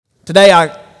Today I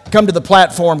come to the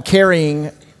platform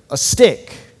carrying a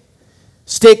stick.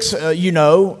 Sticks,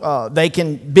 they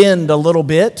can bend a little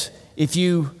bit if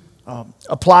you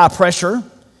apply pressure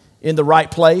in the right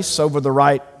place over the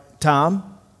right time.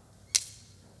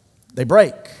 They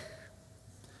break.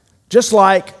 Just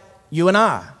like you and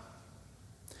I.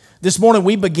 This morning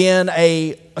we begin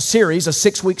a series, a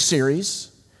 6-week series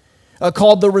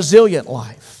called The Resilient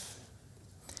Life.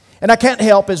 And I can't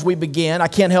help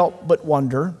but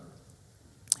wonder,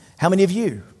 how many of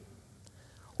you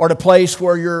are at a place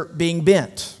where you're being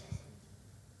bent?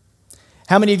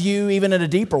 How many of you, even in a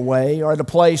deeper way, are at a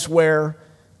place where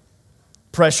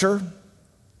pressure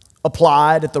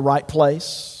applied at the right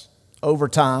place over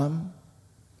time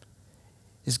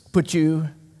has put you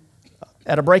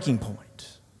at a breaking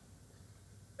point?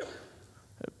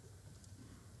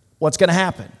 What's going to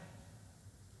happen?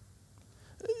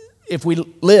 If we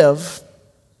live,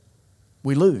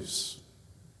 we lose.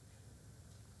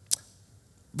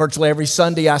 Virtually every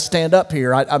Sunday I stand up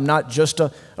here. I'm not just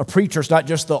a preacher. It's not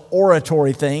just the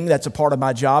oratory thing that's a part of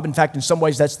my job. In fact, in some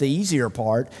ways that's the easier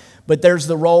part. But there's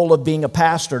the role of being a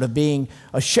pastor, of being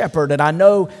a shepherd. And I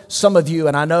know some of you,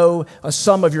 and I know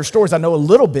some of your stories. I know a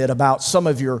little bit about some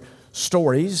of your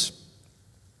stories.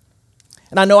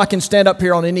 And I know I can stand up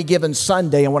here on any given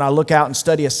Sunday, and when I look out and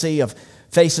study a sea of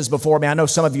faces before me, I know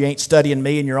some of you ain't studying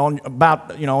me, and you're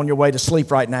on your way to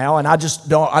sleep right now, and I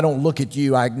don't look at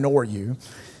you, I ignore you.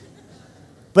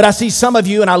 But I see some of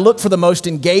you, and I look for the most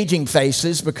engaging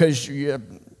faces because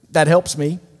that helps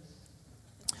me.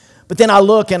 But then I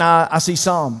look and I see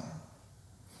some.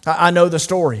 I know the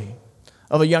story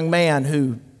of a young man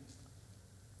who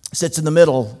sits in the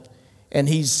middle, and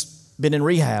he's been in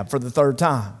rehab for the 3rd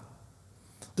time.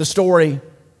 The story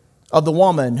of the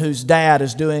woman whose dad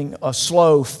is doing a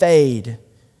slow fade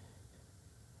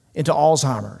into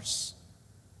Alzheimer's.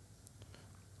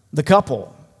 The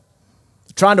couple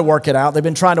trying to work it out. They've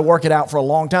been trying to work it out for a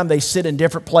long time. They sit in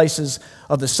different places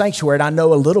of the sanctuary, and I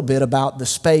know a little bit about the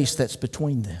space that's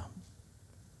between them.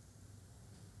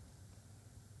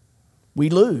 We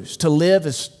lose. To live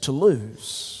is to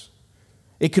lose.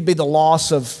 It could be the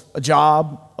loss of a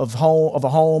job, of a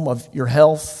home, of your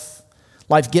health.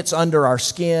 Life gets under our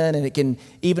skin, and it can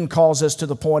even cause us to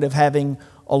the point of having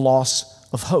a loss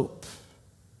of hope.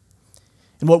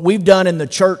 And what we've done in the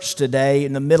church today,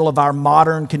 in the middle of our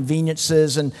modern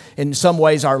conveniences and in some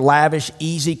ways our lavish,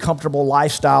 easy, comfortable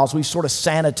lifestyles, we've sort of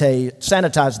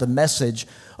sanitized the message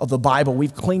of the Bible.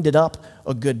 We've cleaned it up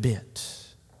a good bit.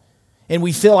 And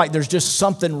we feel like there's just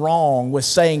something wrong with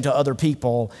saying to other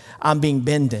people, I'm being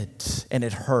bended and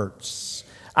it hurts.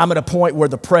 I'm at a point where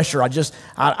the pressure, I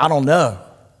don't know.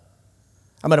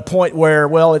 I'm at a point where,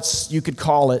 you could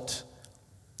call it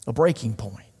a breaking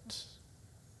point.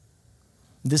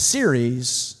 This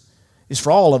series is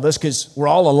for all of us because we're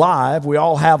all alive, we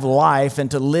all have life, and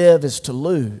to live is to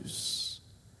lose.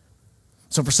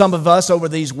 So for some of us over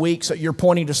these weeks, you're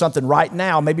pointing to something right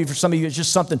now. Maybe for some of you, it's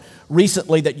just something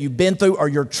recently that you've been through or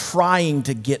you're trying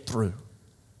to get through.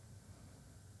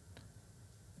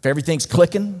 If everything's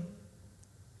clicking,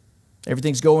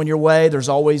 everything's going your way, there's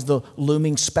always the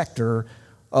looming specter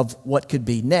of what could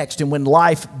be next. And when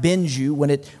life bends you, when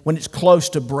it's close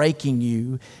to breaking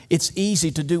you, it's easy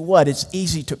to do what? It's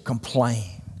easy to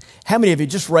complain. How many of you,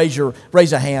 just raise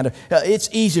a hand. It's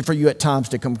easy for you at times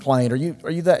to complain. Are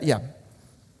you that? Yeah.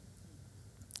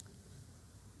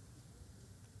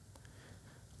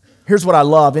 Here's what I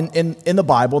love. In the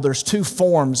Bible, there's 2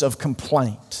 forms of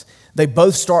complaint. They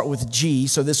both start with G,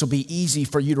 so this will be easy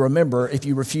for you to remember if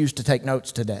you refuse to take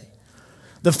notes today.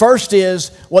 The first is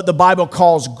what the Bible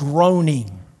calls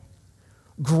groaning.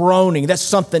 Groaning, that's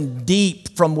something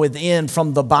deep from within,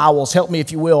 from the bowels. Help me,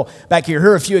 if you will, back here.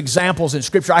 Here are a few examples in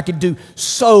Scripture. I could do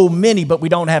so many, but we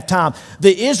don't have time.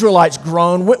 The Israelites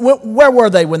groaned. Where were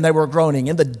they when they were groaning?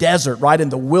 In the desert, right? In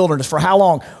the wilderness. For how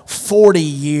long? 40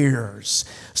 years.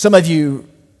 Some of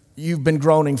you've been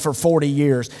groaning for 40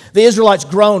 years. The Israelites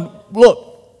groaned.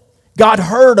 Look, God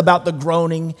heard about the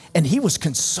groaning, and He was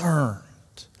concerned.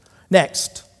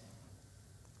 Next,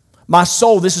 my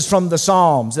soul, this is from the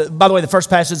Psalms. By the way, the first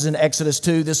passage is in Exodus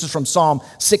 2. This is from Psalm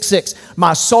 6:6.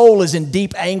 My soul is in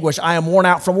deep anguish. I am worn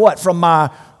out from what? From my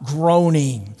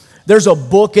groaning. There's a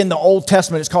book in the Old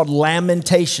Testament. It's called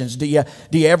Lamentations. Do you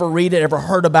ever read it? Ever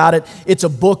heard about it? It's a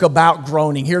book about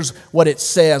groaning. Here's what it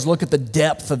says. Look at the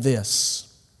depth of this.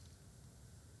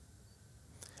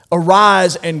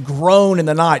 Arise and groan in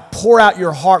the night. Pour out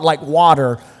your heart like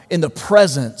water in the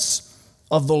presence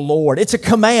of the Lord. It's a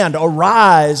command.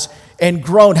 Arise and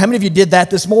groan. How many of you did that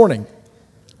this morning?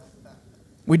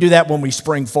 We do that when we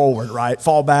spring forward, right?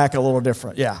 Fall back a little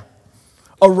different. Yeah.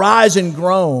 Arise and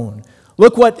groan.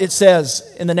 Look what it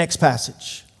says in the next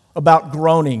passage about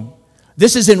groaning.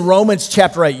 This is in Romans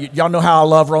chapter 8. Y'all know how I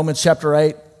love Romans chapter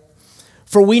 8?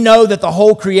 For we know that the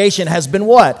whole creation has been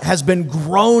what? Has been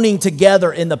groaning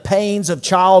together in the pains of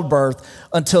childbirth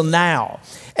until now.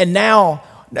 And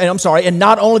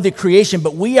not only the creation,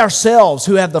 but we ourselves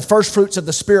who have the first fruits of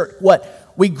the Spirit,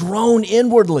 what? We groan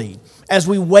inwardly as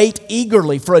we wait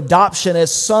eagerly for adoption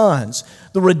as sons,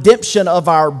 the redemption of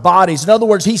our bodies. In other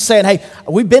words, he's saying, hey,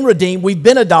 we've been redeemed, we've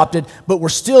been adopted, but we're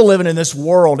still living in this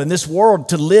world. And this world,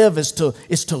 to live is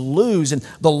to lose. And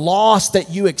the loss that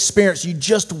you experience, you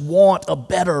just want a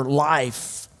better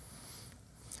life.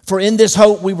 For in this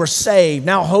hope we were saved.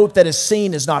 Now hope that is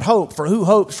seen is not hope. For who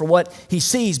hopes for what he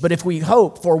sees? But if we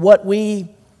hope for what it's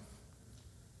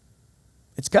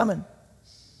coming.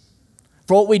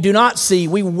 For what we do not see,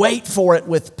 we wait for it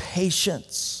with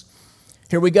patience.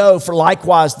 Here we go. For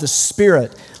likewise the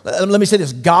Spirit, let me say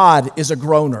this, God is a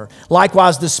groaner.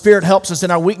 Likewise the Spirit helps us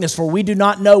in our weakness, for we do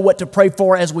not know what to pray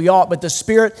for as we ought, but the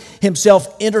Spirit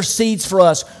himself intercedes for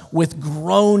us with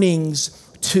groanings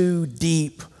too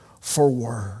deep for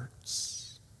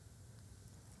words.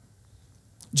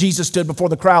 Jesus stood before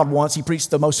the crowd once. He preached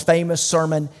the most famous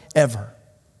sermon ever.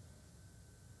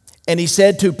 And he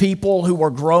said to people who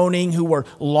were groaning, who were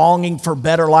longing for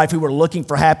better life, who were looking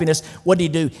for happiness, what did he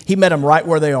do? He met them right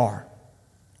where they are.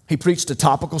 He preached a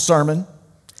topical sermon,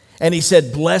 and he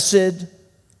said, blessed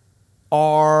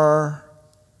are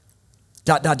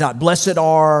those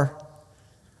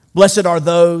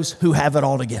who have it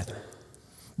all together.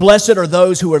 Blessed are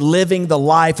those who are living the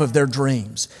life of their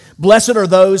dreams. Blessed are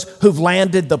those who've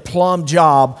landed the plum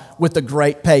job with the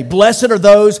great pay. Blessed are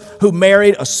those who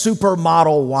married a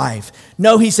supermodel wife.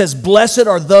 No, he says, blessed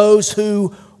are those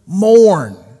who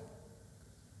mourn,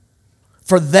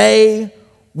 for they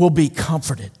will be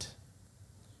comforted.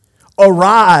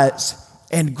 Arise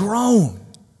and groan.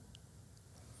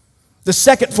 The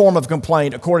second form of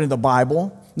complaint, according to the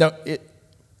Bible,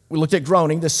 we looked at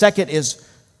groaning. The second is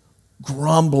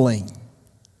grumbling.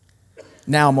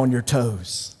 Now I'm on your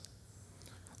toes.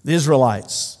 The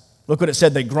Israelites, look what it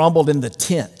said. They grumbled in the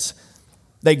tent.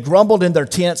 They grumbled in their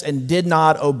tents and did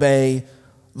not obey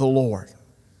the Lord.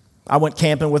 I went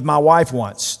camping with my wife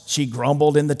once. She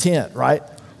grumbled in the tent, right?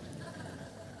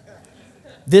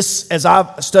 This, as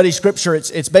I've studied Scripture,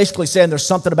 it's basically saying there's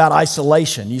something about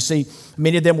isolation. You see,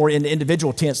 many of them were in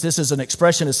individual tents. This is an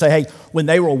expression to say, hey, when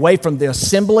they were away from the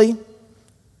assembly,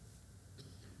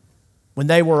 when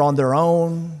they were on their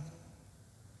own,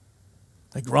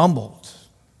 they grumbled.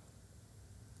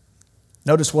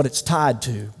 Notice what it's tied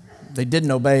to. They didn't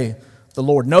obey the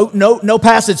Lord. No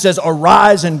passage says,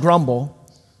 arise and grumble.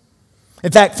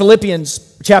 In fact,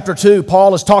 Philippians chapter 2,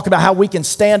 Paul is talking about how we can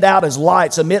stand out as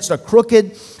lights amidst a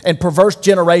crooked and perverse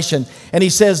generation. And he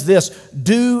says this,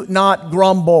 do not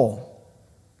grumble.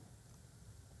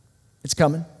 It's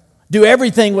coming. Do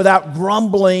everything without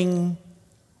grumbling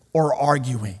or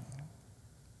arguing.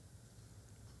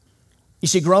 You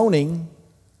see, groaning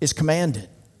is commanded.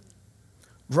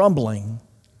 Grumbling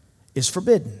is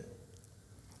forbidden.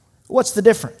 What's the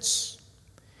difference?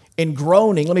 In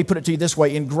groaning, let me put it to you this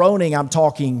way. In groaning, I'm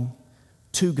talking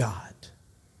to God.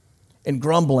 In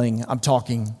grumbling, I'm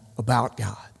talking about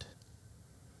God.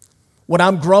 When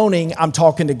I'm groaning, I'm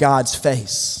talking to God's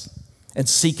face and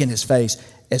seeking his face,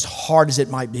 as hard as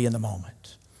it might be in the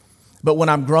moment. But when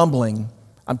I'm grumbling,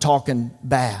 I'm talking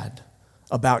bad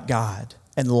about God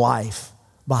and life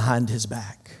behind his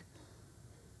back.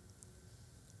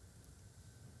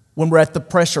 When we're at the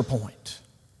pressure point,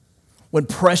 when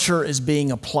pressure is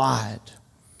being applied,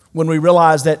 when we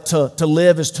realize that to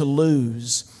live is to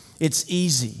lose, it's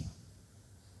easy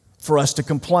for us to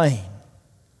complain.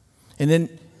 And then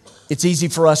it's easy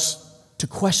for us to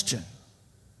question.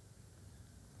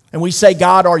 And we say,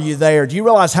 God, are you there? Do you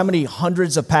realize how many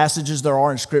hundreds of passages there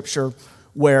are in Scripture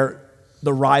where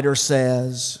the writer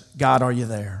says, God, are you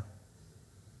there?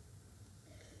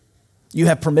 You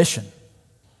have permission.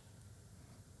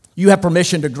 You have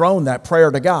permission to groan that prayer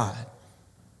to God.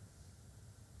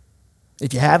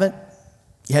 If you haven't,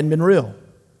 you hadn't been real.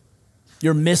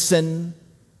 You're missing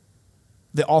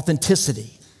the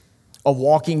authenticity of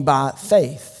walking by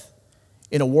faith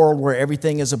in a world where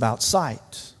everything is about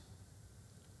sight.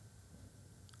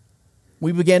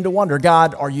 We began to wonder,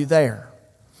 God, are you there?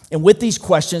 And with these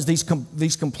questions,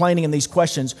 these complaining and these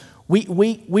questions, we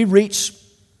reach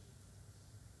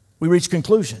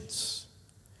conclusions.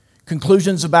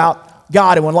 Conclusions about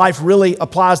God. And when life really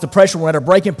applies the pressure, we're at a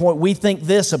breaking point, we think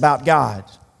this about God.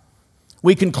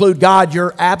 We conclude, God,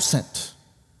 you're absent.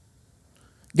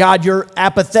 God, you're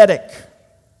apathetic.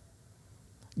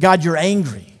 God, you're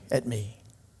angry at me.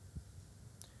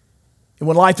 And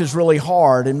when life is really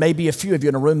hard, and maybe a few of you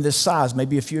in a room this size,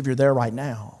 maybe a few of you are there right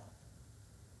now.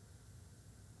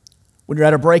 When you're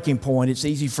at a breaking point, it's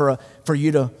easy for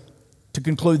you to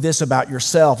conclude this about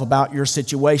yourself, about your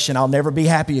situation. I'll never be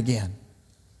happy again.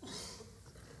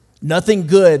 Nothing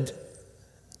good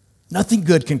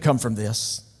can come from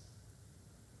this.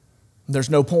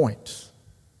 There's no point.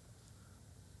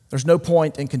 There's no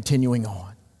point in continuing on.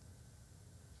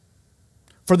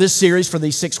 For this series, for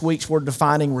these 6 weeks, we're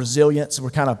defining resilience. We're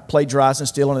kind of plagiarizing,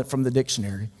 stealing it from the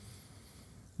dictionary.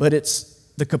 But it's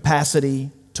the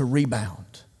capacity to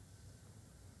rebound.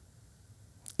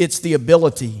 It's the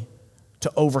ability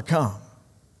to overcome.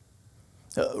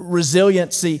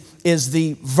 Resiliency is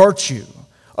the virtue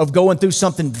of going through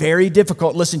something very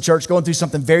difficult. Listen, church, going through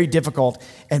something very difficult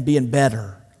and being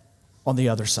better on the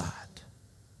other side.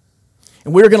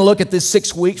 And we're going to look at this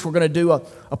 6 weeks. We're going to do a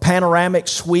panoramic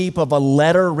sweep of a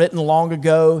letter written long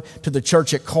ago to the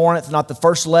church at Corinth. Not the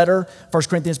first letter, 1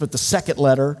 Corinthians, but the second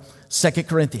letter, 2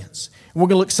 Corinthians. And we're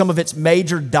going to look at some of its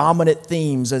major dominant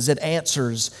themes as it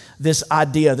answers this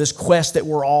idea, this quest that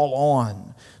we're all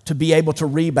on to be able to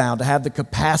rebound, to have the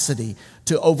capacity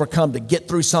to overcome, to get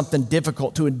through something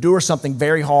difficult, to endure something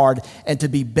very hard, and to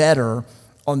be better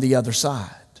on the other side.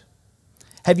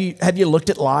 Have you looked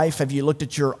at life? Have you looked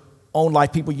at your own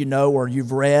life, people you know, or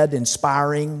you've read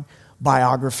inspiring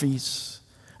biographies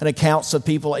and accounts of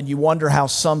people, and you wonder how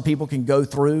some people can go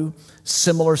through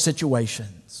similar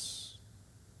situations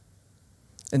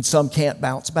and some can't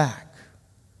bounce back,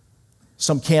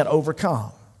 some can't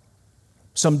overcome,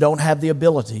 some don't have the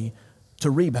ability to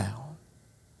rebound,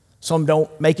 some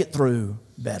don't make it through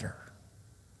better,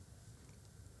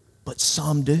 but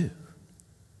some do.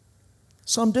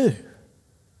 Some do.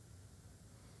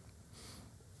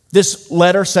 This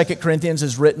letter, 2 Corinthians,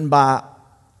 is written by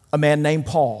a man named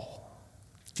Paul.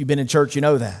 If you've been in church, you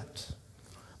know that.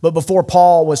 But before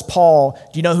Paul was Paul,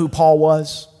 do you know who Paul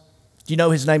was? Do you know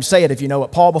his name? Say it if you know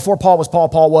it. Before Paul was Paul,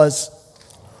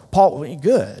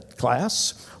 good,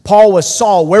 class. Paul was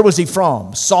Saul. Where was he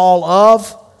from? Saul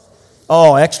of?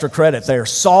 Oh, extra credit there.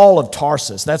 Saul of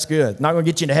Tarsus. That's good. Not going to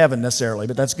get you into heaven necessarily,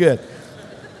 but that's good.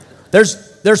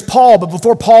 There's Paul, but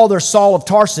before Paul, there's Saul of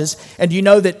Tarsus. And do you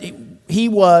know that he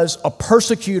was a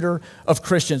persecutor of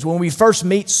Christians? When we first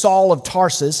meet Saul of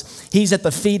Tarsus, he's at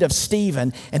the feet of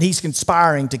Stephen, and he's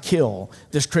conspiring to kill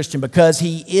this Christian because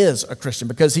he is a Christian,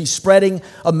 because he's spreading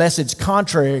a message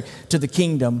contrary to the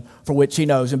kingdom for which he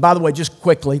knows. And by the way, just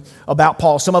quickly about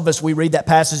Paul, some of us, we read that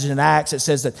passage in Acts. It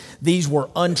says that these were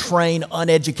untrained,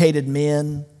 uneducated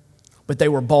men, but they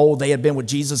were bold. They had been with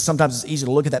Jesus. Sometimes it's easy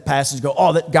to look at that passage and go,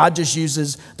 oh, that God just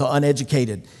uses the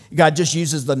uneducated. God just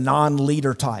uses the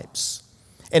non-leader types.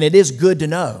 And it is good to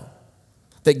know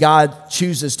that God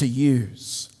chooses to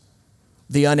use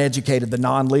the uneducated, the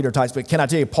non-leader types. But can I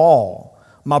tell you, Paul,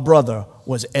 my brother,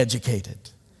 was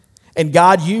educated. And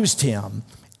God used him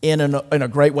in a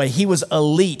great way. He was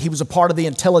elite. He was a part of the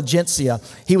intelligentsia.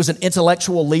 He was an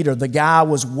intellectual leader. The guy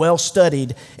was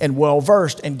well-studied and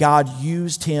well-versed, and God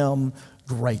used him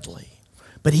greatly.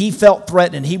 But he felt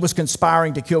threatened, and he was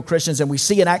conspiring to kill Christians. And we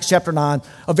see in Acts chapter 9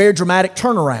 a very dramatic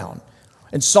turnaround.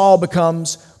 And Saul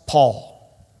becomes Paul.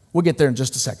 We'll get there in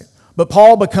just a second. But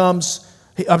Saul becomes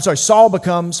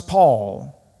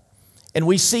Paul. And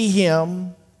we see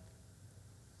him,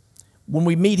 when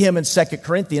we meet him in 2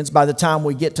 Corinthians, by the time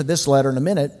we get to this letter in a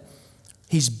minute,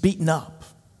 he's beaten up.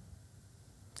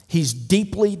 He's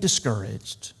deeply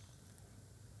discouraged.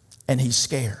 And he's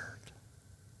scared.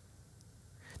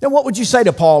 Now, what would you say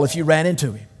to Paul if you ran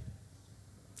into him?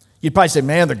 You'd probably say,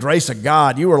 man, the grace of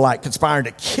God, you were like conspiring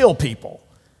to kill people.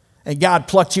 And God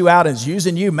plucked you out and is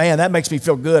using you. Man, that makes me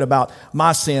feel good about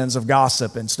my sins of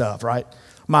gossip and stuff, right?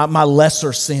 My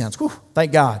lesser sins. Whew,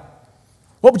 thank God.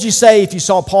 What would you say if you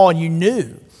saw Paul and you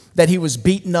knew that he was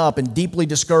beaten up and deeply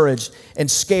discouraged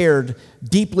and scared,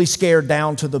 deeply scared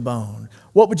down to the bone?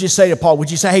 What would you say to Paul?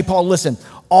 Would you say, hey, Paul, listen,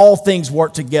 all things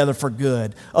work together for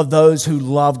good of those who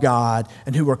love God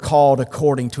and who are called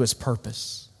according to his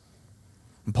purpose?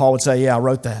 And Paul would say, yeah, I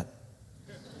wrote that.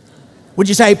 Would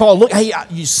you say, hey, Paul, look, hey,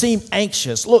 you seem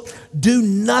anxious. Look, do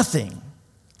nothing.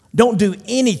 Don't do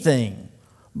anything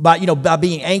by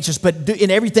being anxious, but in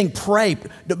everything pray.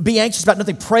 Be anxious about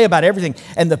nothing, pray about everything.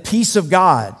 And the peace of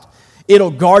God,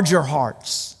 it'll guard your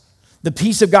hearts. The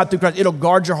peace of God through Christ, it'll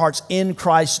guard your hearts in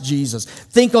Christ Jesus.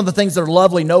 Think on the things that are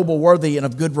lovely, noble, worthy, and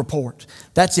of good report.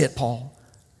 That's it, Paul.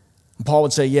 And Paul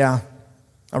would say, yeah,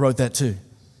 I wrote that too.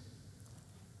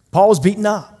 Paul was beaten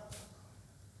up.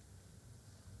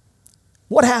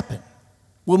 What happened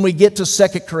when we get to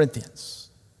 2 Corinthians?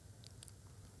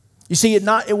 You see,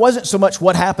 it wasn't so much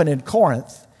what happened in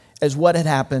Corinth as what had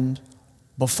happened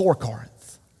before Corinth.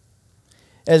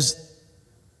 as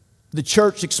the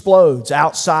church explodes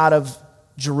outside of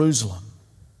Jerusalem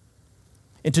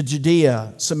into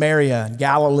Judea, Samaria, and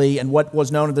Galilee, and what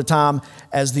was known at the time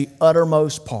as the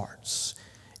uttermost parts.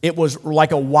 It was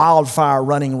like a wildfire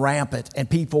running rampant, and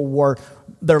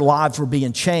their lives were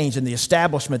being changed, and the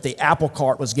establishment, the apple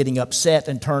cart, was getting upset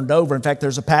and turned over. In fact,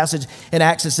 there's a passage in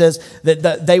Acts that says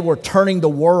that they were turning the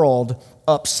world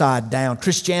upside down.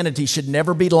 Christianity should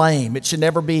never be lame. It should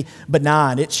never be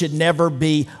benign. It should never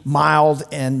be mild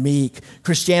and meek.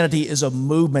 Christianity is a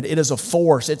movement. It is a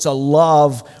force. It's a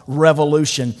love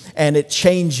revolution, and it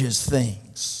changes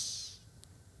things.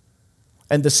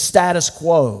 And the status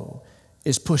quo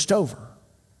is pushed over.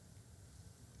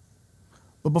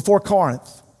 But before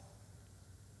Corinth,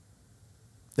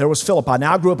 there was Philippi.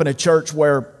 Now, I grew up in a church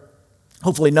where,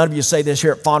 hopefully none of you say this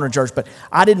here at Fondren Church, but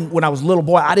when I was a little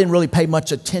boy, I didn't really pay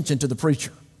much attention to the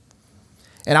preacher.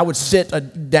 And I would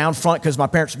sit down front because my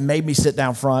parents made me sit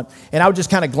down front, and I would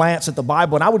just kind of glance at the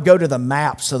Bible, and I would go to the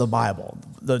maps of the Bible,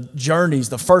 the journeys,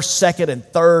 the first, second, and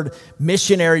third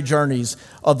missionary journeys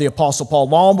of the Apostle Paul.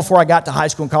 Long before I got to high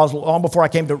school and college, long before I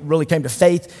really came to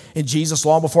faith in Jesus,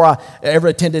 long before I ever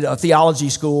attended a theology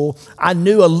school, I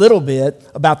knew a little bit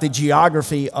about the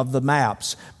geography of the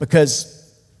maps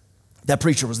because that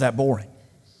preacher was that boring.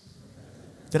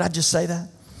 Did I just say that?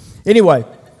 Anyway,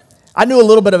 I knew a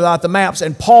little bit about the maps,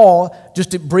 and Paul,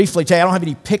 just to briefly tell you, I don't have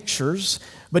any pictures,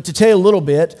 but to tell you a little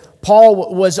bit,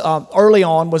 Paul was early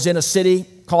on was in a city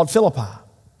called Philippi.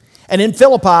 And in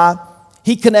Philippi,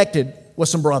 he connected with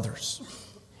some brothers.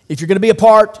 If you're going to be a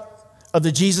part of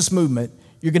the Jesus movement,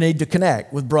 you're going to need to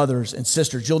connect with brothers and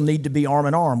sisters. You'll need to be arm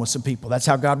in arm with some people. That's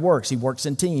how God works. He works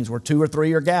in teams where 2 or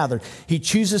 3 are gathered. He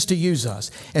chooses to use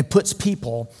us and puts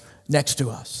people next to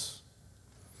us.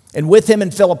 And with him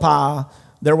in Philippi,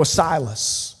 there was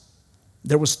Silas.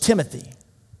 There was Timothy.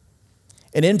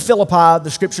 And in Philippi, the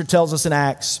scripture tells us in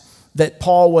Acts that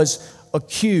Paul was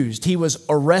accused. He was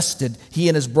arrested, he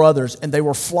and his brothers, and they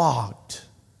were flogged.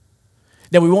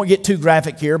 Now, we won't get too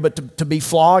graphic here, but to be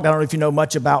flogged, I don't know if you know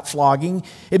much about flogging.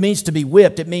 It means to be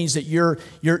whipped. It means that your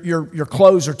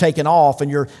clothes are taken off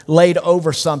and you're laid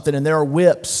over something, and there are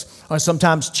whips or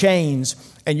sometimes chains,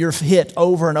 and you're hit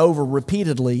over and over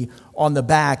repeatedly on the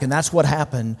back. And that's what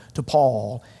happened to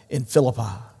Paul in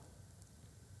Philippi.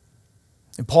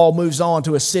 And Paul moves on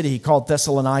to a city called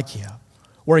Thessalonica,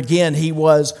 where again he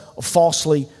was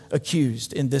falsely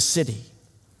accused in this city.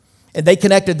 And they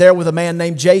connected there with a man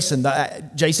named Jason.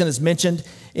 Jason is mentioned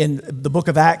in the book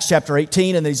of Acts chapter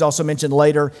 18, and he's also mentioned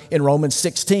later in Romans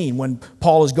 16 when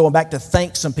Paul is going back to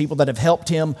thank some people that have helped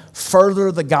him further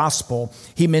the gospel.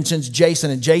 He mentions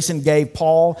Jason, and Jason gave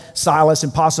Paul, Silas,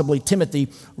 and possibly Timothy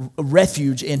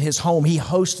refuge in his home. He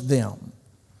hosted them.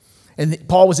 And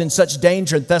Paul was in such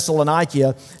danger in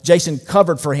Thessalonica, Jason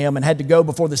covered for him and had to go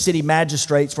before the city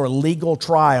magistrates for a legal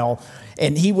trial.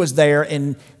 And he was there,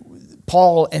 and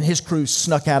Paul and his crew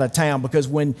snuck out of town because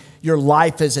when your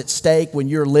life is at stake, when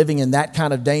you're living in that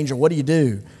kind of danger, what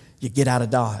do? You get out of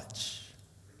Dodge.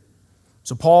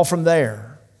 So Paul from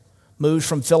there moves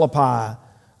from Philippi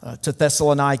to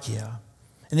Thessalonica.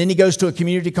 And then he goes to a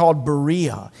community called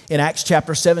Berea. In Acts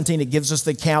chapter 17, it gives us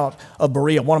the account of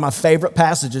Berea. One of my favorite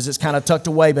passages. It's kind of tucked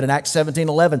away, but in Acts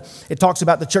 17:11, it talks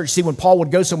about the church. See, when Paul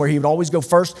would go somewhere, he would always go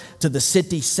first to the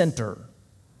city center,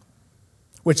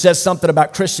 which says something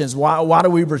about Christians. Why do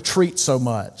we retreat so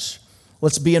much?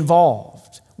 Let's be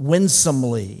involved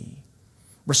winsomely,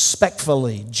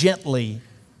 respectfully, gently.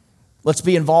 Let's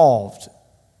be involved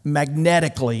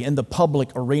magnetically in the public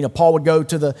arena. Paul would go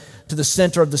to the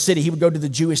center of the city. He would go to the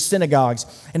Jewish synagogues.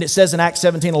 And it says in Acts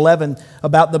 17:11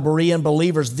 about the Berean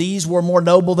believers, these were more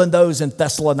noble than those in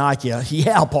Thessalonica.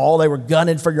 Yeah, Paul, they were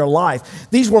gunning for your life.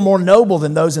 These were more noble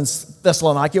than those in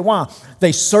Thessalonica. Why?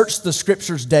 They searched the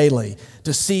scriptures daily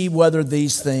to see whether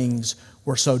these things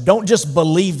were so. Don't just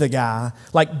believe the guy.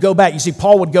 Like, go back. You see,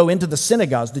 Paul would go into the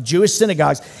synagogues, the Jewish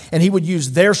synagogues, and he would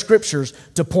use their scriptures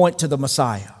to point to the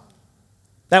Messiah.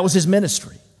 That was his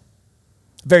ministry.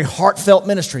 A very heartfelt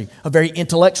ministry, a very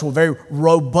intellectual, very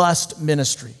robust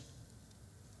ministry.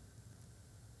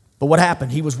 But what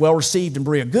happened? He was well received in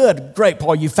Berea. Good, great,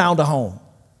 Paul, you found a home.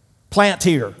 Plant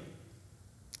here.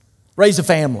 Raise a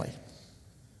family.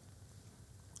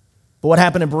 But what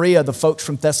happened in Berea? The folks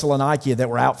from Thessalonica that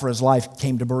were out for his life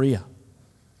came to Berea.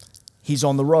 He's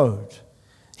on the road.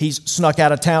 He's snuck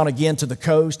out of town again to the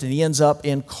coast, and he ends up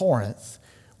in Corinth,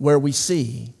 where we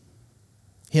see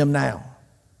him now.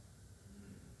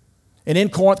 And in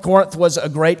Corinth was a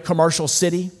great commercial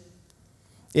city.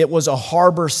 It was a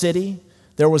harbor city.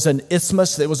 There was an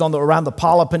isthmus that was around the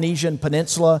Peloponnesian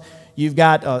Peninsula. You've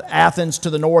got Athens to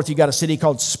the north. You've got a city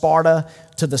called Sparta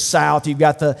to the south. You've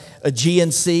got the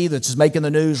Aegean Sea that's making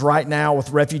the news right now with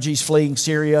refugees fleeing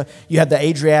Syria. You have the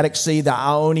Adriatic Sea, the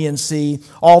Ionian Sea.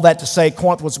 All that to say,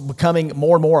 Corinth was becoming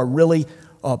more and more a really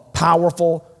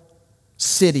powerful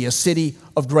city, a city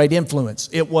of great influence.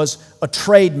 It was a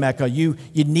trade mecca. You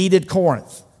needed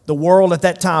Corinth. The world at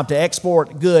that time, to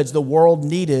export goods, the world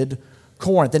needed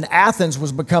Corinth. And Athens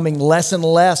was becoming less and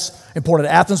less important.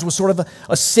 Athens was sort of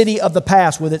a city of the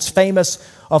past with its famous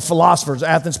philosophers.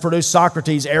 Athens produced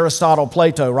Socrates, Aristotle,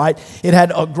 Plato, right? It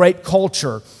had a great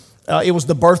culture. It was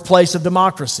the birthplace of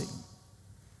democracy.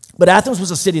 But Athens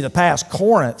was a city of the past.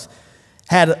 Corinth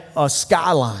had a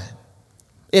skyline.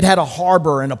 It had a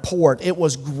harbor and a port. It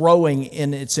was growing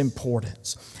in its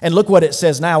importance. And look what it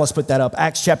says now. Let's put that up.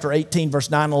 Acts chapter 18, verse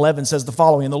 9 and 11 says the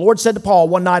following. And the Lord said to Paul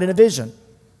one night in a vision,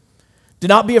 do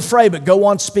not be afraid, but go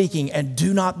on speaking, and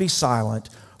do not be silent,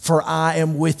 for I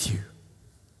am with you.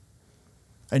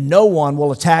 And no one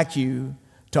will attack you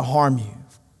to harm you.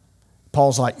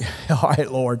 Paul's like, all right,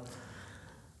 Lord,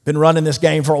 been running this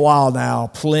game for a while now.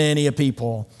 Plenty of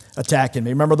people attacking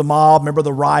me. Remember the mob? Remember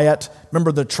the riot?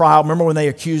 Remember the trial? Remember when they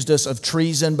accused us of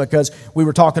treason because we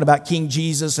were talking about King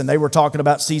Jesus and they were talking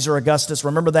about Caesar Augustus?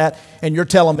 Remember that? And you're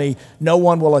telling me no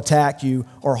one will attack you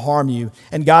or harm you.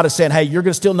 And God is saying, hey, you're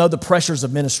going to still know the pressures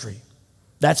of ministry.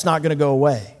 That's not going to go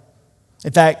away.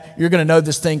 In fact, you're going to know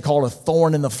this thing called a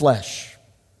thorn in the flesh.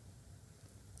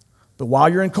 But while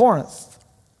you're in Corinth,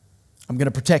 I'm going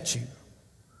to protect you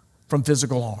from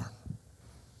physical harm.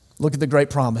 Look at the great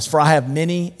promise. For I have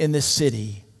many in this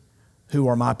city who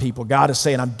are my people. God is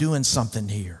saying, I'm doing something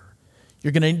here.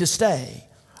 You're going to need to stay.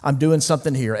 I'm doing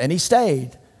something here. And he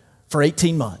stayed for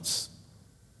 18 months.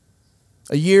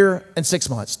 A year and 6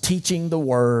 months, teaching the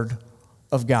word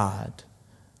of God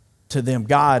to them.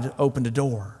 God opened a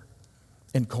door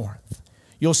in Corinth.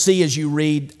 You'll see as you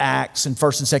read Acts and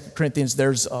 1st and 2nd Corinthians,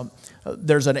 there's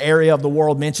an area of the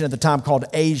world mentioned at the time called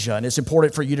Asia. And it's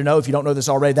important for you to know, if you don't know this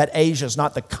already, that Asia is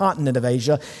not the continent of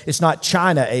Asia. It's not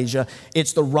China, Asia.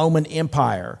 It's the Roman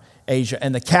Empire, Asia.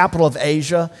 And the capital of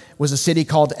Asia was a city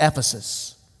called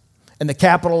Ephesus. And the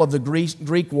capital of the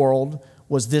Greek world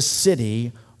was this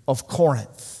city of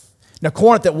Corinth. Now,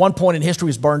 Corinth at one point in history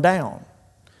was burned down.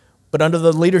 But under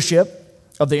the leadership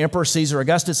of the Emperor Caesar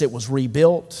Augustus, it was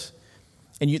rebuilt.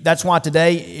 And that's why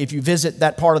today, if you visit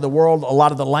that part of the world, a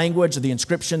lot of the language, the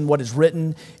inscription, what is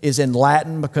written is in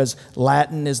Latin because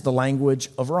Latin is the language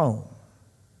of Rome.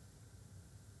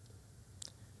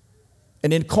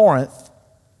 And in Corinth,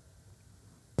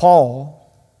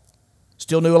 Paul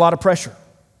still knew a lot of pressure.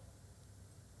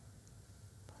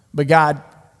 But God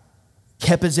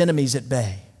kept his enemies at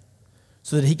bay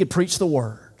so that he could preach the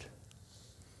word.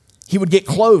 He would get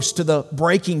close to the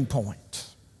breaking point.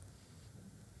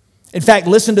 In fact,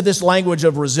 listen to this language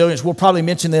of resilience. We'll probably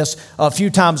mention this a few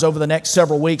times over the next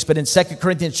several weeks, but in 2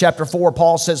 Corinthians chapter 4,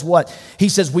 Paul says what? He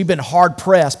says, we've been hard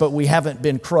pressed, but we haven't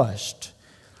been crushed.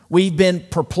 We've been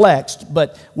perplexed,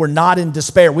 but we're not in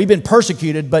despair. We've been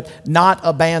persecuted, but not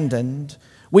abandoned.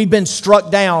 We've been struck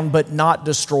down, but not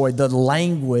destroyed. The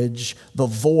language, the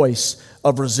voice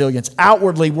of resilience.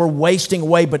 Outwardly, we're wasting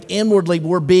away, but inwardly,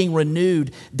 we're being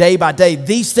renewed day by day.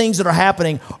 These things that are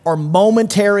happening are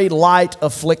momentary light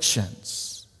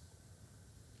afflictions.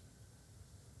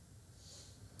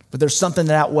 But there's something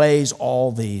that outweighs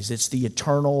all these. It's the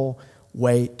eternal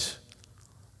weight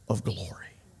of glory.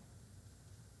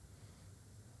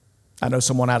 I know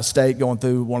someone out of state going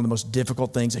through one of the most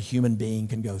difficult things a human being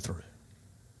can go through.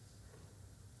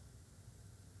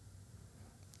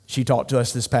 She talked to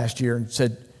us this past year and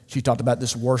said she talked about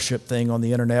this worship thing on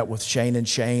the internet with Shane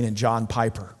and John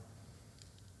Piper.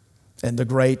 And the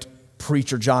great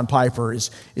preacher John Piper is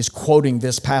quoting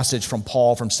this passage from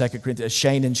Paul from 2 Corinthians.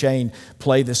 Shane and Shane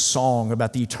play this song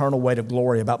about the eternal weight of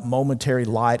glory, about momentary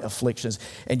light afflictions.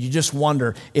 And you just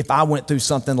wonder, if I went through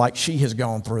something like she has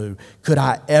gone through, could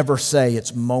I ever say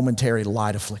it's momentary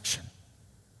light affliction?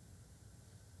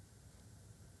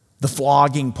 The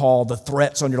flogging, Paul, the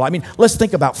threats on your life. I mean, let's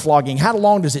think about flogging. How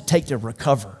long does it take to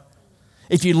recover?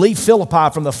 If you leave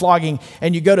Philippi from the flogging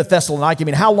and you go to Thessalonica, I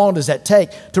mean, how long does that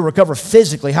take to recover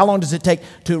physically? How long does it take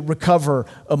to recover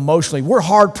emotionally? We're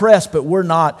hard pressed, but we're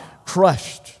not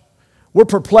crushed. We're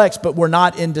perplexed, but we're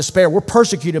not in despair. We're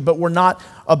persecuted, but we're not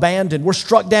abandoned. We're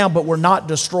struck down, but we're not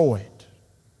destroyed.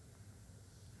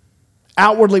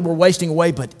 Outwardly, we're wasting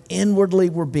away, but inwardly,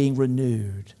 we're being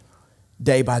renewed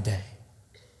day by day.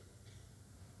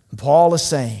 And Paul is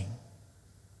saying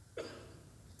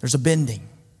there's a bending,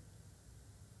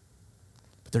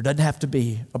 but there doesn't have to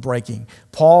be a breaking.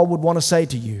 Paul would want to say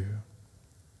to you,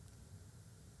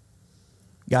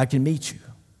 God can meet you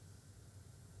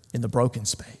in the broken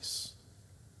space.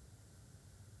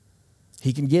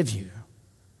 He can give you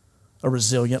a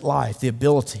resilient life, the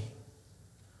ability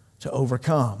to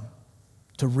overcome,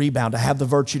 to rebound, to have the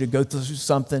virtue to go through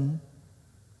something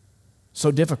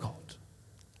so difficult,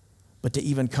 but to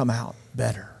even come out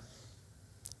better.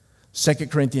 2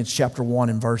 Corinthians chapter 1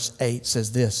 and verse 8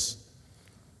 says this.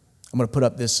 I'm going to put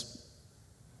up this.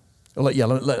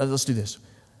 Let's do this.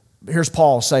 Here's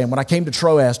Paul saying, when I came to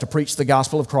Troas to preach the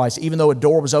gospel of Christ, even though a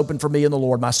door was open for me in the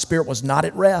Lord, my spirit was not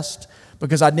at rest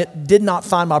because I did not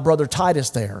find my brother Titus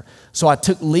there. So I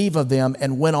took leave of them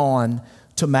and went on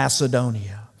to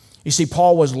Macedonia. You see,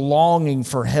 Paul was longing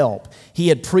for help. He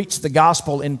had preached the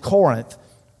gospel in Corinth,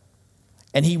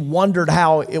 and he wondered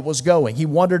how it was going. He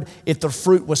wondered if the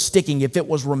fruit was sticking, if it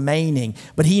was remaining.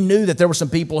 But he knew that there were some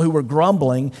people who were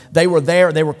grumbling. They were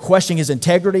there. They were questioning his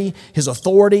integrity, his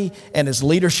authority, and his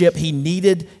leadership. He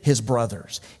needed his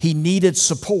brothers. He needed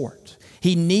support.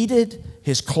 He needed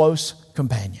his close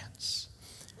companions.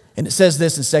 And it says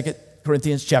this in 2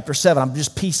 Corinthians chapter 7. I'm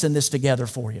just piecing this together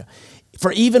for you.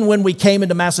 For even when we came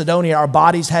into Macedonia, our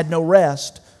bodies had no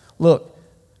rest. Look,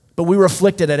 but we were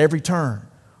afflicted at every turn,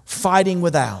 fighting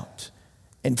without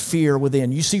and fear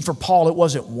within. You see, for Paul, it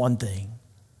wasn't one thing.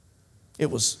 It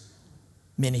was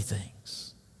many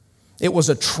things. It was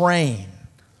a train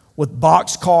with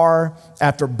boxcar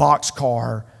after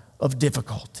boxcar of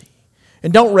difficulty.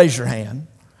 And don't raise your hand,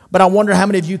 but I wonder how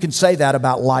many of you can say that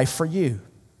about life for you.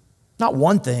 Not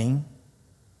one thing,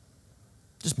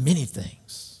 just many things.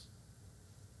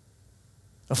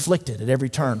 Afflicted at every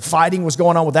turn. Fighting was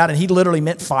going on with that, and he literally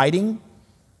meant fighting.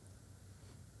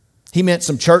 He meant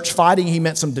some church fighting. He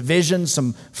meant some divisions,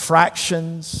 some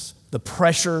fractions, the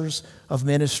pressures of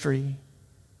ministry.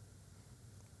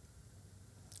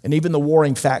 And even the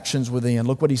warring factions within.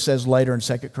 Look what he says later in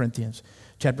 2 Corinthians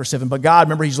chapter 7. But God,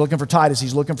 remember, he's looking for Titus.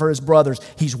 He's looking for his brothers.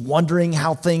 He's wondering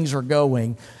how things are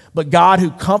going. But God,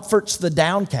 who comforts the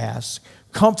downcast,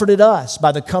 comforted us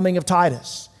by the coming of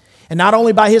Titus. And not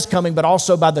only by his coming, but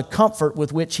also by the comfort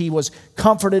with which he was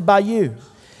comforted by you,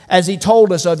 as he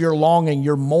told us of your longing,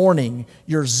 your mourning,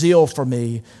 your zeal for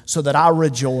me, so that I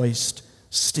rejoiced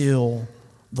still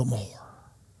the more.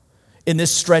 In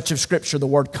this stretch of Scripture, the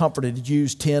word comforted is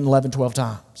used 10, 11, 12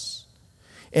 times.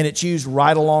 And it's used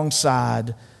right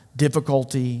alongside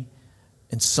difficulty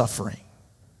and suffering,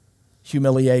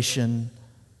 humiliation,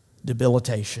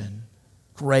 debilitation,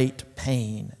 great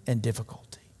pain and difficulty.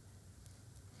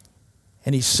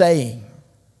 And he's saying,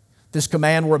 this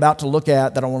command we're about to look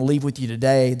at that I want to leave with you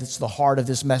today, that's the heart of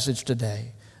this message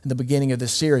today, in the beginning of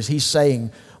this series, he's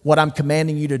saying, what I'm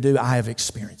commanding you to do, I have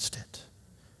experienced it.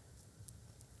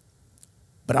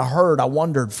 But I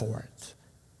wondered for it.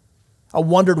 I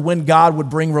wondered when God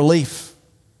would bring relief.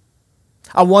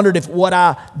 I wondered if what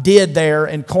I did there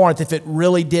in Corinth, if it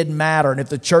really did matter and if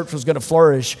the church was going to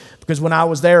flourish. Because when I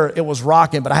was there, it was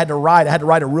rocking, but I had to write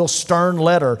a real stern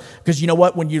letter. Because you know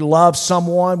what? When you love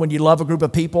someone, when you love a group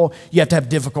of people, you have to have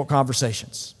difficult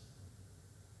conversations.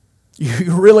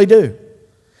 You really do.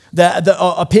 The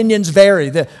opinions vary.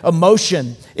 The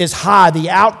emotion is high. The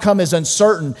outcome is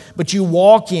uncertain. But you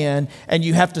walk in and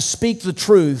you have to speak the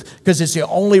truth because it's the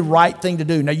only right thing to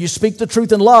do. Now, you speak the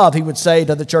truth in love, he would say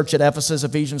to the church at Ephesus,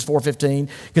 Ephesians 4:15,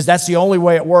 because that's the only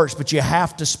way it works. But you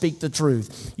have to speak the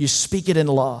truth. You speak it in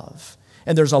love.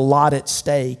 And there's a lot at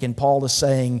stake. And Paul is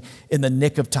saying, in the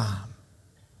nick of time,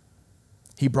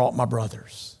 he brought my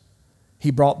brothers.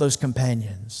 He brought those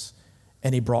companions.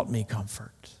 And he brought me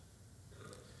comfort.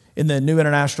 In the New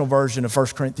International Version of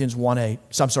 2 Corinthians 1:8,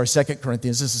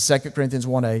 this is 2 Corinthians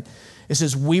 1:8, it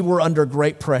says, we were under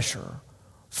great pressure,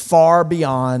 far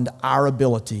beyond our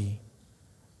ability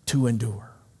to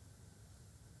endure.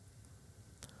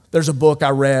 There's a book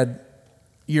I read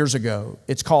years ago.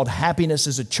 It's called Happiness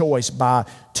is a Choice by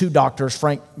two doctors,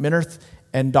 Frank Minirth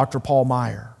and Dr. Paul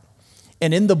Meyer.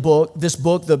 And in the book,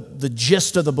 the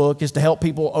gist of the book is to help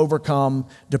people overcome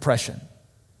depression.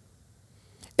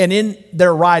 And in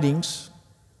their writings,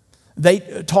 they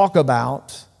talk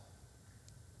about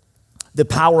the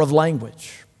power of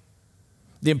language,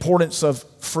 the importance of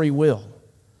free will,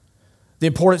 the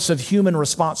importance of human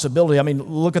responsibility. I mean,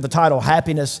 look at the title,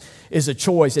 Happiness is a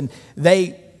Choice. And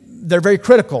they're very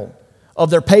critical of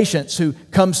their patients who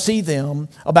come see them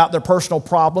about their personal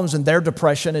problems and their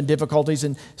depression and difficulties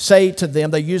and say to them,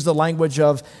 they use the language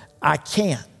of, I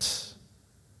can't.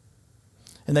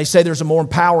 And they say there's a more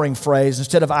empowering phrase.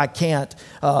 Instead of I can't,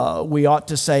 we ought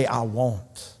to say I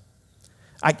won't.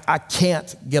 I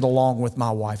can't get along with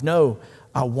my wife. No,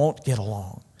 I won't get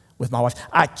along with my wife.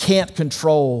 I can't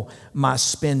control my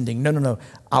spending. No.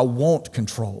 I won't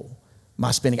control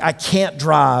my spending. I can't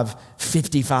drive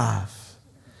 55.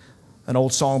 an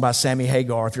old song by Sammy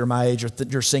Hagar. If you're my age,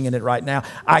 you're singing it right now.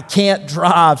 I can't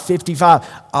drive 55.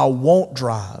 I won't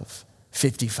drive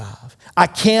 55. I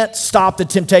can't stop the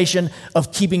temptation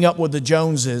of keeping up with the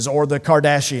Joneses or the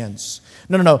Kardashians.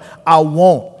 No. I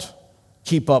won't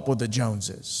keep up with the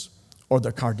Joneses or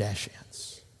the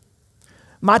Kardashians.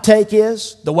 My take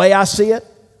is, the way I see it,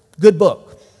 good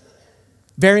book.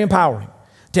 Very empowering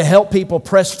to help people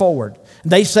press forward.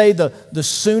 They say the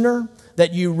sooner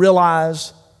that you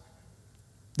realize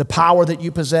the power that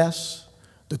you possess,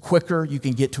 the quicker you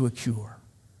can get to a cure.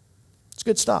 It's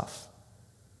good stuff.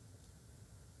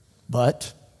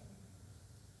 But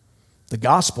the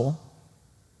gospel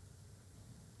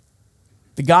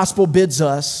bids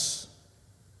us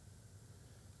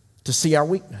to see our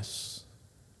weakness.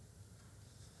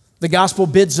 The gospel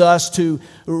bids us to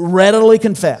readily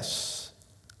confess,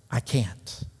 I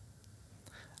can't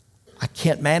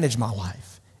manage my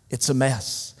life. It's a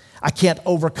mess. I can't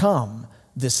overcome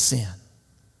this sin.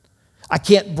 I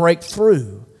can't break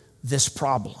through this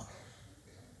problem.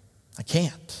 I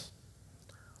can't.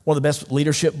 One of the best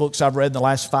leadership books I've read in the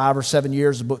last 5 or 7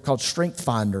 years is a book called Strength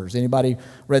Finders. Anybody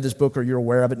read this book or you're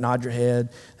aware of it, nod your head.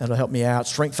 That'll help me out.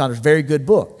 Strength Finders, very good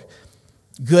book.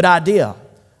 Good idea.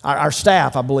 Our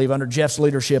staff, I believe, under Jeff's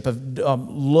leadership have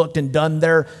looked and done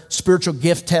their spiritual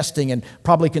gift testing and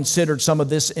probably considered some of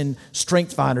this in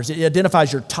Strength Finders. It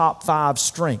identifies your top 5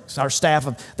 strengths. Our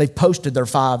staff, they've posted their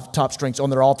 5 top strengths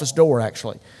on their office door,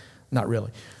 actually. Not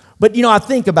really. But, I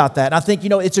think about that. And I think,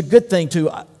 it's a good thing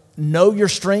to know your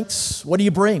strengths. What do you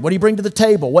bring? What do you bring to the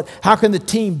table? How can the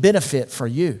team benefit for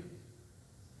you?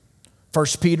 1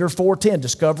 Peter 4:10,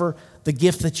 discover the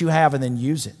gift that you have and then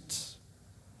use it.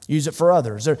 Use it for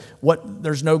others.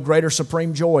 There's no greater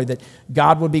supreme joy that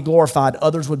God would be glorified,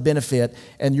 others would benefit,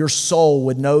 and your soul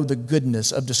would know the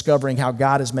goodness of discovering how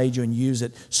God has made you and use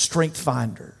it. Strength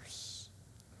Finders.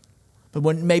 But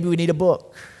maybe we need a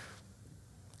book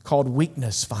called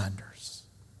Weakness Finders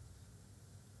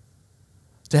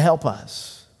to help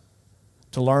us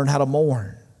to learn how to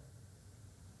mourn,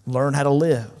 learn how to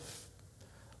live,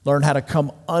 learn how to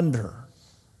come under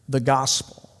the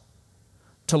gospel,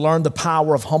 to learn the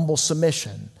power of humble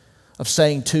submission, of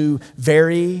saying 2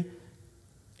 very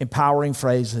empowering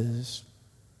phrases,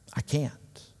 I can't.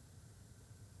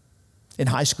 In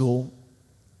high school,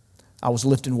 I was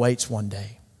lifting weights one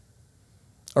day.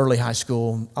 Early high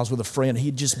school, I was with a friend.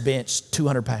 He'd just benched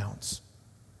 200 pounds.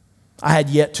 I had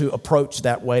yet to approach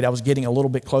that weight. I was getting a little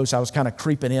bit close. I was kind of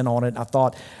creeping in on it. I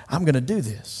thought, I'm going to do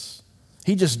this.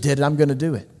 He just did it. I'm going to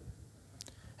do it.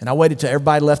 And I waited till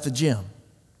everybody left the gym.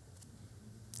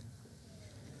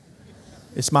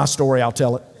 It's my story, I'll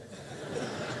tell it.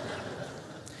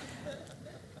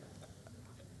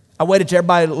 I waited till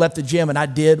everybody left the gym and I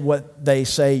did what they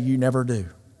say you never do.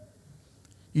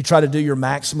 You try to do your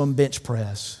maximum bench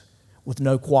press with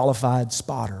no qualified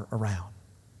spotter around.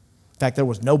 In fact, there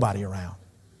was nobody around.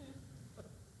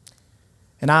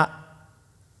 And I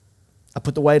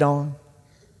put the weight on,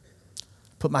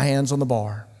 put my hands on the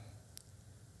bar.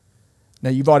 Now,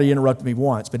 you've already interrupted me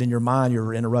once, but in your mind,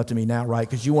 you're interrupting me now, right?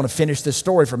 Because you want to finish this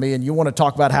story for me, and you want to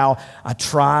talk about how I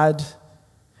tried,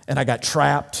 and I got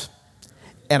trapped,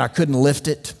 and I couldn't lift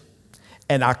it,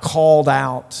 and I called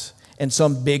out, and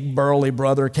some big burly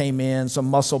brother came in, some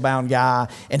muscle-bound guy,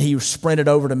 and he sprinted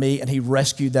over to me, and he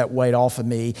rescued that weight off of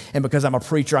me. And because I'm a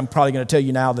preacher, I'm probably going to tell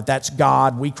you now that that's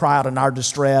God. We cry out in our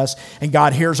distress, and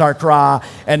God hears our cry,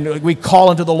 and we call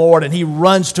unto the Lord, and He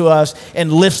runs to us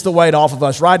and lifts the weight off of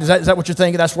us, right? Is that what you're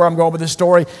thinking? That's where I'm going with this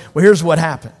story? Well, here's what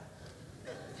happened.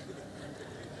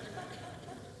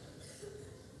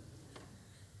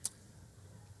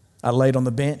 I laid on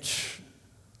the bench.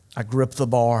 I gripped the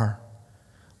bar.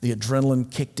 The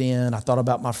adrenaline kicked in. I thought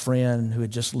about my friend who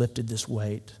had just lifted this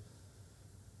weight.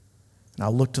 And I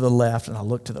looked to the left and I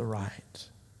looked to the right.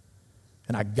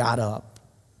 And I got up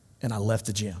and I left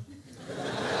the gym.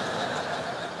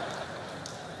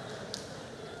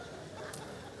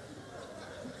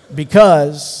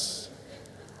 Because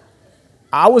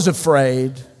I was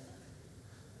afraid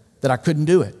that I couldn't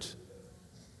do it.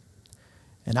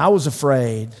 And I was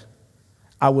afraid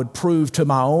I would prove to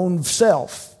my own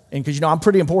self. And because, I'm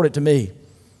pretty important to me.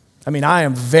 I mean, I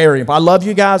am very important. I love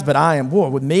you guys, but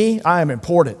with me, I am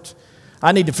important.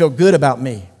 I need to feel good about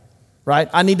me, right?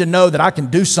 I need to know that I can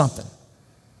do something.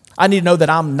 I need to know that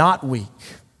I'm not weak.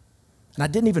 And I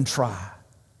didn't even try.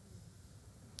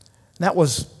 And that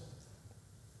was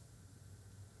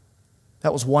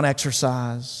one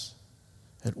exercise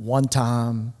at one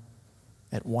time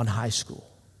at one high school.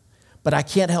 But I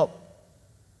can't help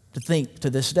to think to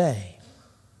this day,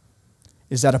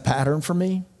 is that a pattern for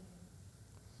me?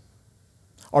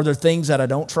 Are there things that I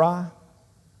don't try?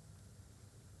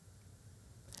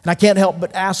 And I can't help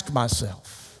but ask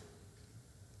myself,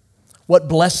 what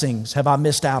blessings have I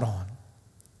missed out on?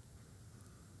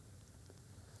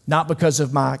 Not because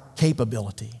of my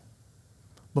capability,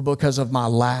 but because of my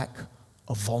lack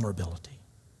of vulnerability.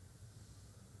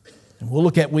 And we'll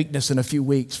look at weakness in a few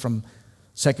weeks from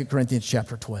 2 Corinthians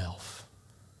chapter 12.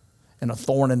 And a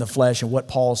thorn in the flesh and what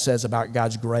Paul says about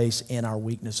God's grace in our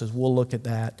weaknesses. We'll look at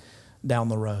that down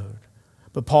the road.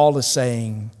 But Paul is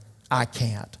saying, I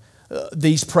can't.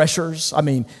 These pressures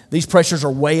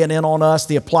are weighing in on us.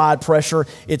 The applied pressure,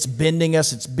 it's bending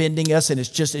us, and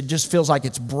it just feels like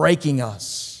it's breaking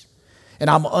us. And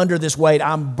I'm under this weight.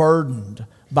 I'm burdened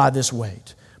by this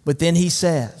weight. But then he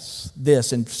says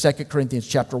this in 2 Corinthians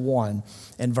chapter 1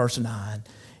 and verse 9.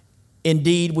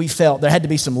 Indeed, we felt, there had to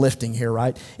be some lifting here,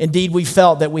 right? Indeed, we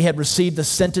felt that we had received the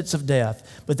sentence of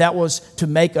death, but that was to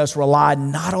make us rely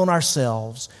not on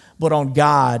ourselves, but on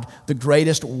God, the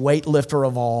greatest weightlifter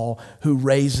of all, who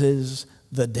raises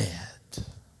the dead.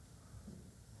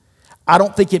 I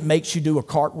don't think it makes you do a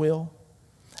cartwheel.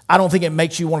 I don't think it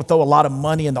makes you want to throw a lot of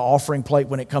money in the offering plate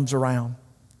when it comes around.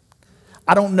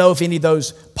 I don't know if any of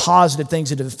those positive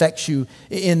things, it affects you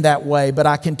in that way, but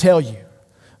I can tell you,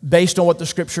 based on what the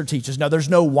Scripture teaches. Now, there's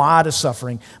no why to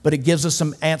suffering, but it gives us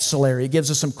some ancillary. It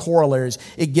gives us some corollaries.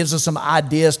 It gives us some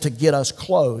ideas to get us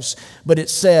close. But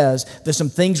it says that some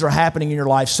things are happening in your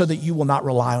life so that you will not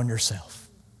rely on yourself.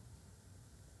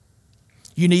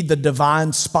 You need the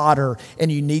divine spotter,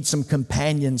 and you need some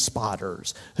companion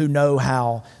spotters who know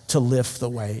how to lift the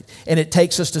weight. And it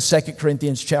takes us to 2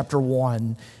 Corinthians chapter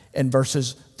 1 and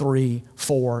verses 3,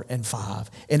 4, and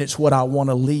 5. And it's what I want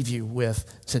to leave you with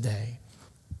today.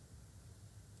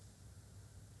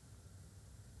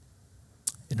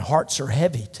 And hearts are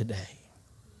heavy today.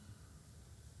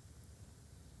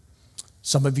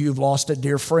 Some of you have lost a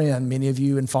dear friend. Many of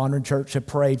you in Fondren Church have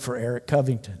prayed for Eric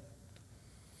Covington.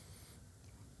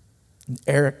 And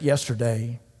Eric,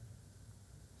 yesterday,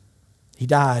 he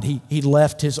died. He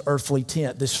left his earthly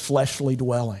tent, this fleshly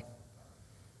dwelling.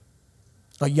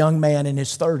 A young man in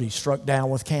his 30s struck down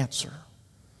with cancer.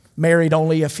 Married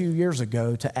only a few years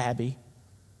ago to Abby.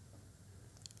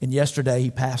 And yesterday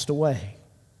he passed away.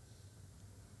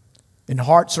 And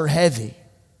hearts are heavy.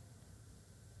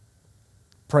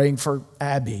 Praying for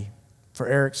Abby, for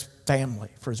Eric's family,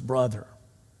 for his brother.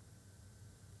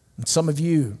 And some of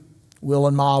you, Will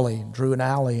and Molly, Drew and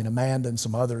Allie, and Amanda and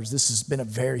some others, this has been a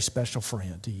very special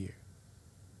friend to you.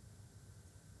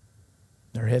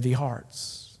 They're heavy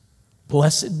hearts.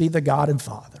 Blessed be the God and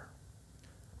Father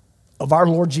of our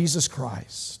Lord Jesus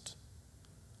Christ.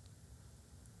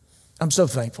 I'm so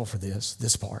thankful for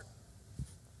this part.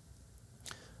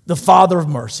 The Father of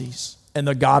mercies and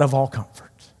the God of all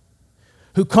comfort,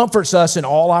 who comforts us in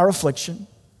all our affliction,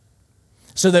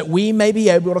 so that we may be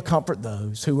able to comfort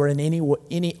those who are in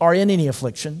any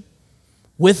affliction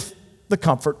with the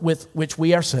comfort with which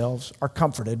we ourselves are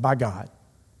comforted by God.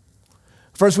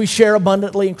 For as we share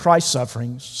abundantly in Christ's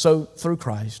sufferings, so through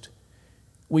Christ,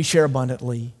 we share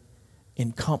abundantly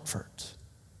in comfort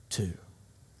too.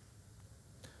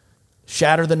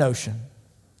 Shatter the notion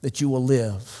that you will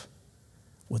live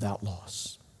without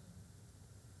loss.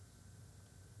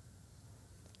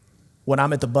 When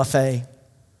I'm at the buffet,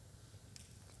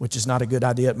 which is not a good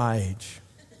idea at my age.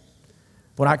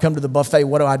 When I come to the buffet,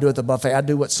 what do I do at the buffet? I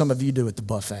do what some of you do at the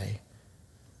buffet.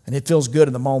 And it feels good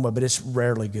in the moment, but it's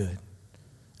rarely good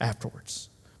afterwards.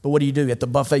 But what do? At the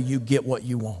buffet, you get what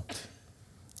you want.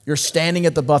 You're standing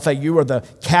at the buffet. You are the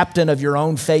captain of your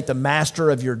own fate, the master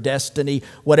of your destiny.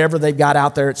 Whatever they've got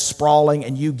out there, it's sprawling,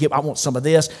 and you give, I want some of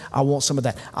this, I want some of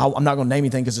that. I'm not going to name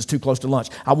anything because it's too close to lunch.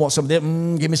 I want some of this,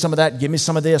 give me some of that, give me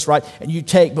some of this, right? And you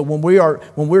take, but when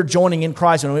we're joining in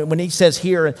Christ, and when he says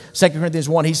here in 2 Corinthians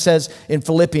 1, he says in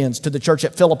Philippians, to the church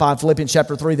at Philippi, in Philippians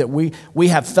chapter 3, that we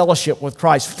have fellowship with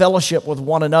Christ, fellowship with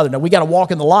one another. Now, we got to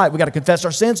walk in the light. We got to confess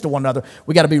our sins to one another.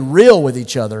 We got to be real with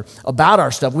each other about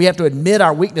our stuff. We have to admit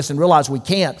our weakness and realize we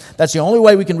can't. That's the only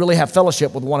way we can really have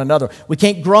fellowship with one another. We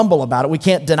can't grumble about it. We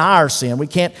can't deny our sin. We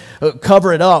can't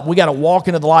cover it up. We got to walk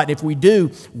into the light. And if we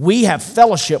do, we have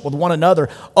fellowship with one another.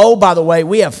 Oh, by the way,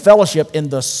 we have fellowship in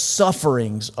the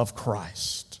sufferings of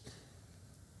Christ.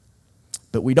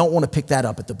 But we don't want to pick that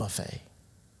up at the buffet.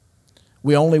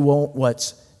 We only want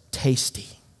what's tasty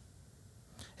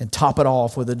and top it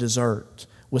off with a dessert,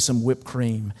 with some whipped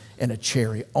cream and a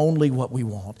cherry. Only what we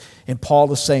want. And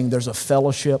Paul is saying there's a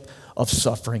fellowship of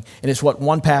suffering. And it's what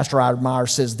one pastor I admire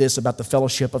says this about the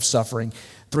fellowship of suffering.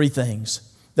 3 things.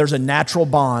 There's a natural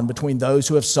bond between those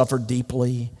who have suffered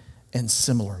deeply and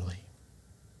similarly.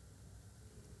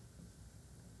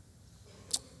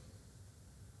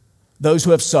 Those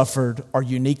who have suffered are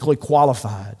uniquely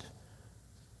qualified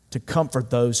to comfort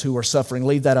those who are suffering.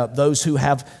 Leave that up. Those who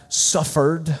have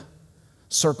suffered,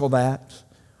 circle that,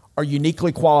 are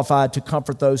uniquely qualified to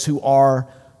comfort those who are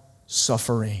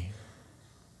suffering.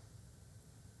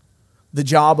 The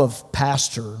job of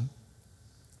pastor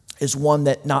is one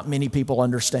that not many people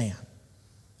understand.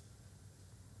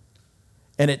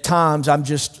 And at times I'm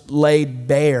just laid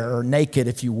bare, or naked,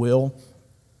 if you will,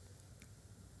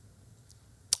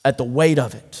 at the weight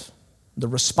of it, the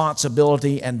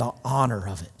responsibility and the honor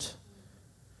of it.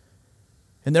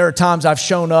 And there are times I've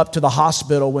shown up to the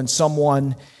hospital when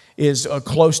someone is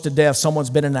close to death, someone's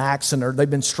been in an accident or they've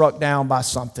been struck down by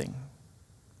something.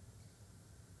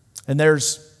 And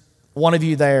there's one of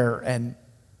you there and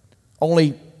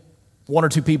only one or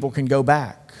two people can go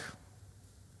back.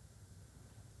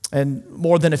 And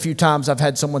more than a few times I've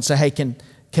had someone say, hey, can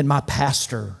my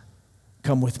pastor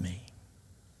come with me?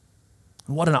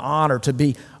 And what an honor to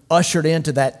be ushered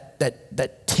into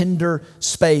that tender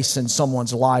space in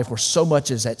someone's life where so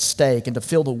much is at stake, and to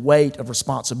feel the weight of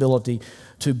responsibility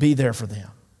to be there for them.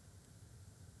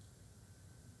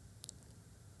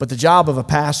 But the job of a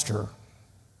pastor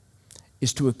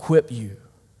is to equip you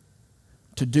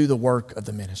to do the work of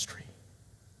the ministry.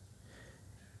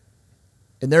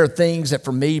 And there are things that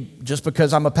for me, just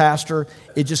because I'm a pastor,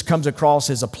 it just comes across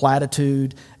as a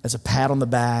platitude, as a pat on the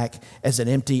back, as an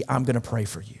empty, I'm going to pray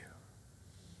for you.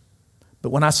 But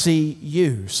when I see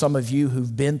you, some of you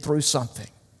who've been through something,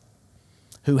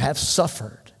 who have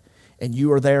suffered, and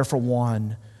you are there for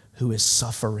one who is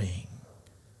suffering,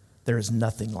 there is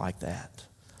nothing like that.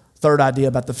 Third idea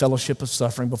about the fellowship of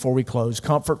suffering before we close: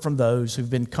 comfort from those who've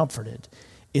been comforted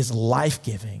is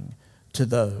life-giving to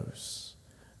those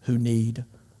who need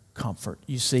comfort.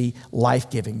 You see,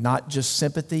 life-giving, not just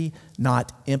sympathy,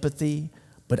 not empathy,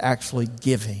 but actually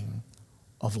giving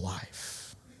of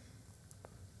life.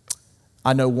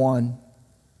 I know one,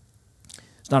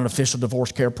 it's not an official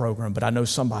divorce care program, but I know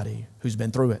somebody who's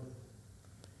been through it.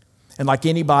 And like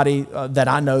anybody that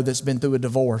I know that's been through a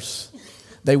divorce,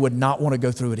 they would not want to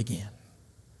go through it again.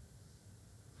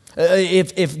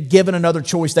 If given another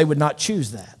choice, they would not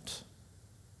choose that.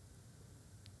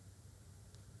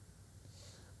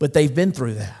 But they've been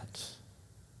through that.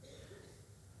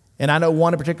 And I know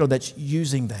one in particular that's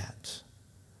using that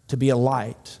to be a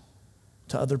light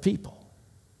to other people.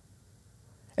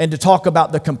 And to talk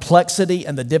about the complexity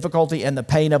and the difficulty and the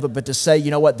pain of it, but to say, you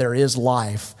know what, there is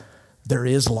life. There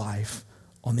is life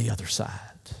on the other side.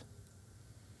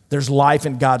 There's life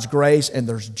in God's grace, and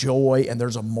there's joy, and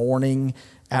there's a morning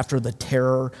after the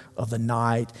terror of the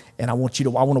night. And I want to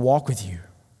walk with you,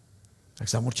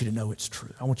 because I want you to know it's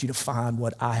true. I want you to find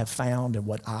what I have found and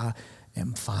what I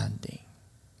am finding.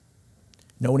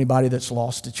 Know anybody that's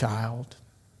lost a child?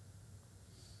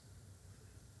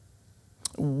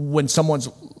 When someone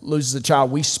loses a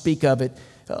child, we speak of it,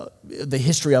 the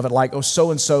history of it, like, oh,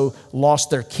 so-and-so lost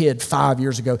their kid 5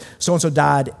 years ago. So-and-so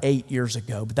died 8 years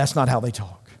ago. But that's not how they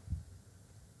talk.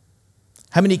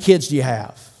 How many kids do you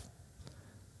have?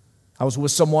 I was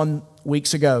with someone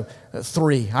weeks ago,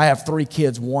 3. I have 3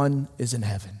 kids. 1 is in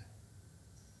heaven.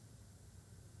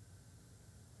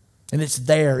 And it's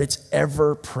there. It's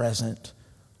ever present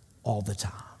all the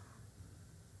time.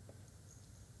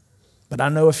 But I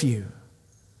know a few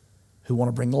who want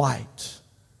to bring light,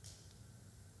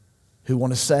 who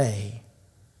want to say,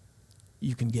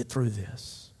 you can get through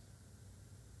this.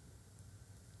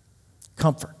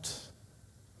 Comfort.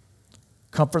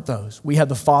 Comfort those. We have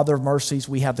the Father of mercies.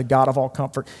 We have the God of all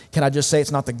comfort. Can I just say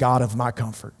it's not the God of my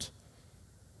comfort?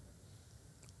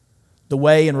 The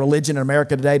way in religion in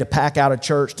America today to pack out a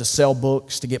church, to sell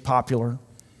books, to get popular,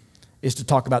 is to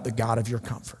talk about the God of your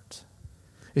comfort.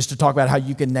 Is to talk about how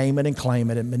you can name it and claim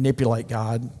it and manipulate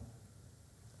God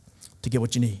to get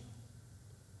what you need.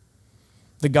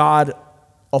 The God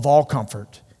of all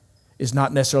comfort is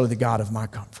not necessarily the God of my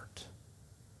comfort.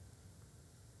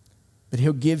 But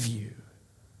He'll give you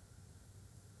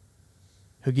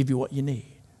what you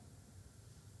need.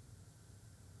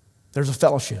 There's a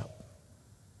fellowship.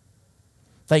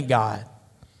 Thank God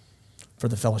for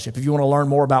the fellowship. If you want to learn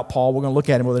more about Paul, we're going to look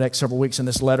at him over the next several weeks in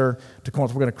this letter to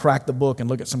Corinth. We're going to crack the book and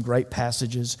look at some great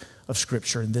passages of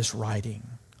Scripture in this writing.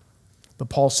 But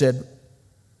Paul said,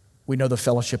 we know the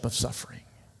fellowship of suffering,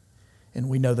 and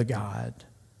we know the God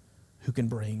who can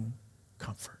bring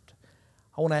comfort.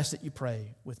 I want to ask that you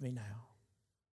pray with me now.